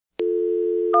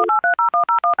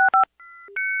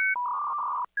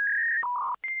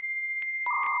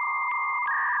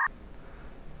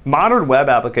Modern web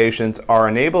applications are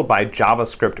enabled by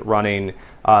JavaScript running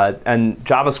and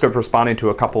JavaScript responding to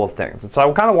a couple of things. And so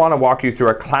I kind of want to walk you through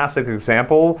a classic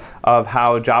example of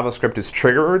how JavaScript is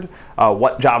triggered,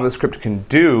 what JavaScript can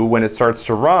do when it starts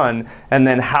to run, and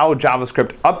then how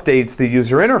JavaScript updates the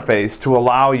user interface to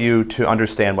allow you to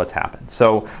understand what's happened.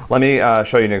 So let me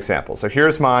show you an example. So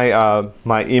here's my,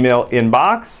 my email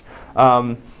inbox,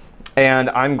 and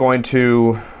I'm going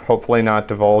to hopefully not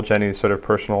divulge any sort of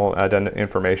personal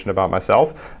information about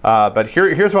myself. But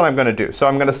here's what I'm going to do. So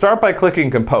I'm going to start by clicking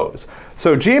Compose.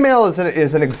 So Gmail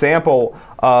is an example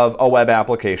of a web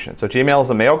application. So Gmail is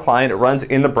a mail client. It runs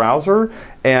in the browser,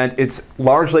 and it's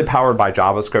largely powered by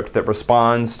JavaScript that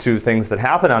responds to things that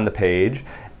happen on the page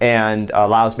and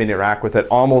allows me to interact with it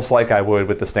almost like I would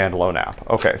with the standalone app.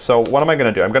 OK, so what am I going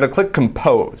to do? I'm going to click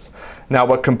Compose. Now,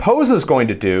 what Compose is going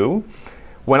to do,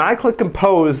 when I click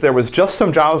Compose, there was just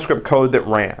some JavaScript code that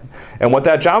ran. And what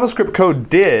that JavaScript code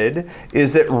did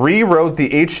is it rewrote the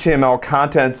HTML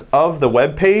contents of the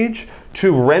web page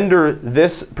to render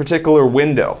this particular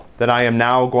window that I am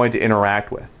now going to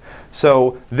interact with.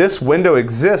 So this window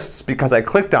exists because I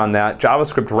clicked on that,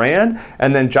 JavaScript ran,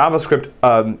 and then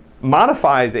JavaScript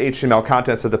modified the HTML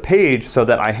contents of the page so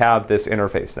that I have this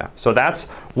interface now. So that's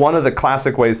one of the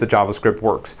classic ways that JavaScript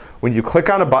works. When you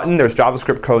click on a button, there's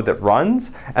JavaScript code that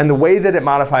runs, and the way that it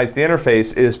modifies the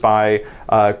interface is by,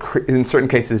 in certain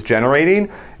cases, generating.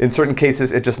 In certain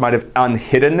cases, it just might have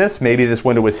unhidden this. Maybe this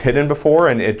window was hidden before,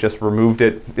 and it just removed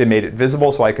it. It made it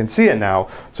visible so I can see it now.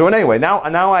 So anyway, now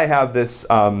I have this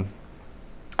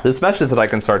this message that I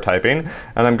can start typing,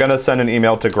 and I'm going to send an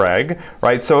email to Greg,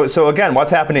 right? So again,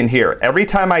 what's happening here? Every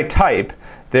time I type,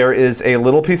 there is a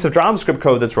little piece of JavaScript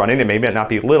code that's running. It may not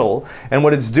be little. And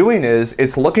what it's doing is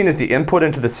it's looking at the input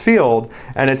into this field,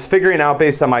 and it's figuring out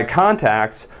based on my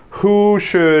contacts, who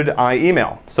should I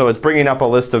email? So it's bringing up a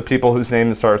list of people whose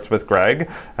name starts with Greg.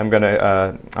 I'm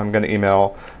gonna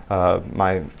email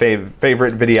my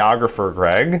favorite videographer,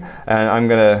 Greg, and I'm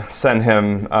gonna send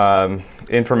him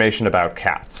information about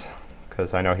cats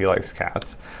because I know he likes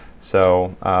cats.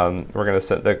 So we're gonna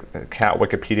send the cat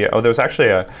Wikipedia. Oh, there's actually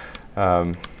a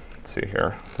let's see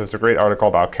here. There's a great article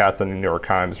about cats in the New York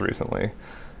Times recently.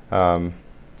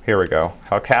 Here we go.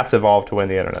 How cats evolved to win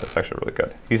the internet. It's actually really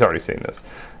good. He's already seen this.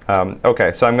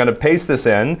 OK, so I'm going to paste this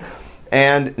in.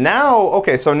 And now,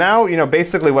 OK, so now,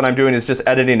 basically what I'm doing is just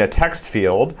editing a text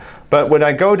field. But when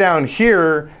I go down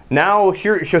here, now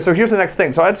so here's the next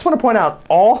thing. So I just want to point out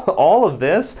all of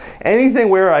this. Anything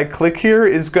where I click here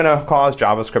is going to cause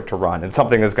JavaScript to run, and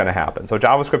something is going to happen. So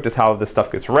JavaScript is how this stuff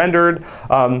gets rendered.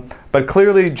 But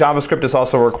clearly, JavaScript is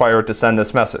also required to send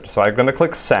this message. So I'm going to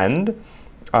click Send.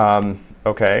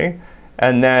 OK.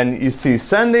 And then you see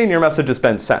sending, your message has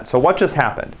been sent. So what just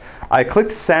happened? I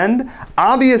clicked send.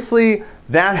 Obviously,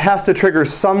 that has to trigger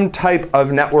some type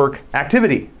of network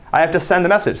activity. I have to send the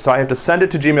message. So I have to send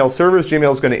it to Gmail servers. Gmail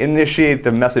is going to initiate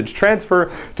the message transfer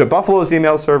to Buffalo's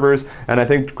email servers. And I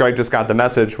think Greg just got the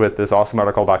message with this awesome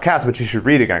article about cats, which you should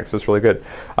read again because it's really good.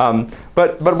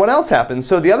 But what else happened?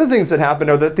 So the other things that happened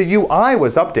are that the UI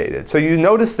was updated. So you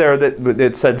notice there that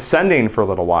it said sending for a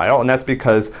little while. And that's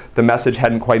because the message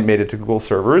hadn't quite made it to Google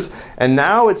servers. And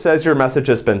now it says your message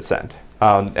has been sent.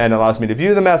 And allows me to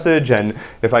view the message. And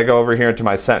if I go over here to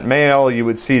my sent mail, you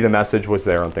would see the message was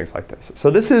there and things like this. So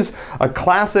this is a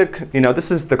classic, this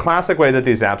is the classic way that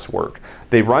these apps work.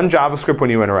 They run JavaScript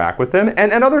when you interact with them,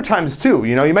 and other times too.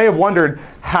 You may have wondered,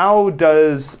 how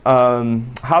does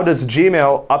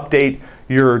Gmail update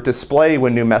your display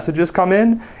when new messages come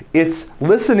in? It's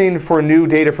listening for new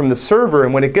data from the server,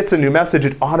 and when it gets a new message,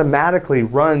 it automatically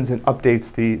runs and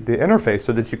updates the interface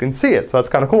so that you can see it. So that's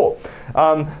kind of cool.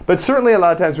 But certainly a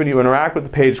lot of times when you interact with the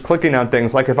page, clicking on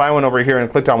things, like if I went over here and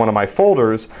clicked on one of my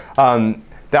folders,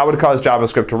 that would cause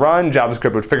JavaScript to run.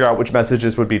 JavaScript would figure out which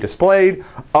messages would be displayed,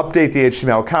 update the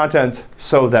HTML contents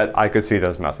so that I could see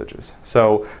those messages.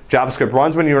 So JavaScript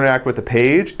runs when you interact with the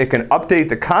page. It can update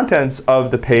the contents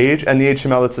of the page and the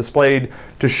HTML that's displayed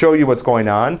to show you what's going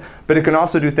on. But it can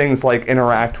also do things like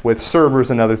interact with servers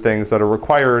and other things that are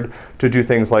required to do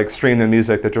things like stream the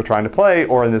music that you're trying to play,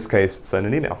 or in this case, send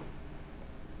an email.